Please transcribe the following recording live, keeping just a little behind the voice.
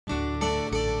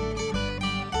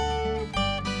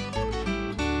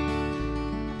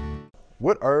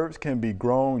What herbs can be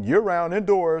grown year-round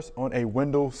indoors on a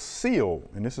window sill?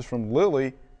 And this is from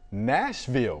Lily,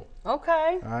 Nashville.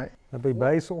 Okay. All right. That'd be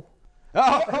basil.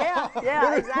 Oh.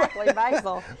 Yeah, exactly,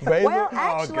 basil. Basil? Well, Oh,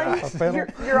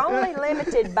 actually, you're only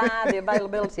limited by the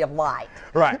availability of light.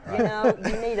 Right. You know,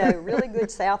 you need a really good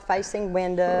south-facing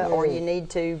window, or you need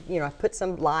to, you know, put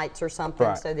some lights or something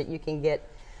Right. so that you can get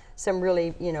some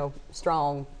really, you know,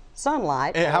 strong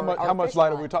sunlight. And how or much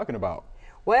light are we talking about?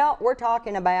 Well, we're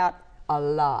talking about a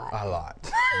lot. A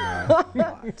lot.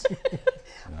 Right.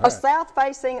 A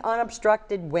south-facing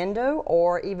unobstructed window,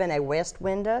 or even a west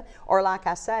window, or like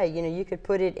I say, you know, you could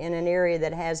put it in an area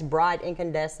that has bright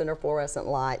incandescent or fluorescent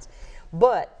lights.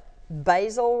 But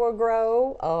basil will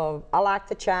grow. I like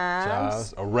the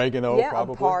chives. Oregano, yeah,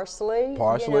 probably. Parsley.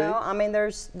 Parsley. You know, I mean,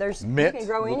 there's Mint you can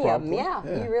grow any of them. Yeah,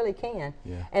 you really can.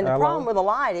 Yeah. And the Aloe. problem with the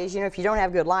light is, you know, if you don't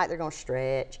have good light, they're going to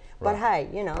stretch. But hey,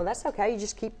 you know, that's okay. You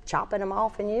just keep chopping them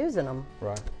off and using them.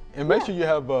 Right. And make sure you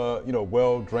have, you know,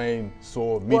 well-drained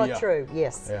soil media. Well, true.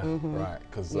 Yes. Yeah, right.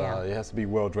 Because Yeah. it has to be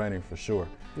well-draining for sure.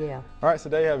 Yeah. All right, so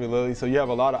there you have it, Lily. So you have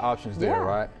a lot of options there, Yeah.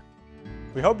 right?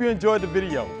 We hope you enjoyed the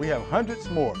video. We have hundreds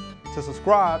more. To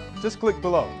subscribe, just click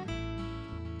below.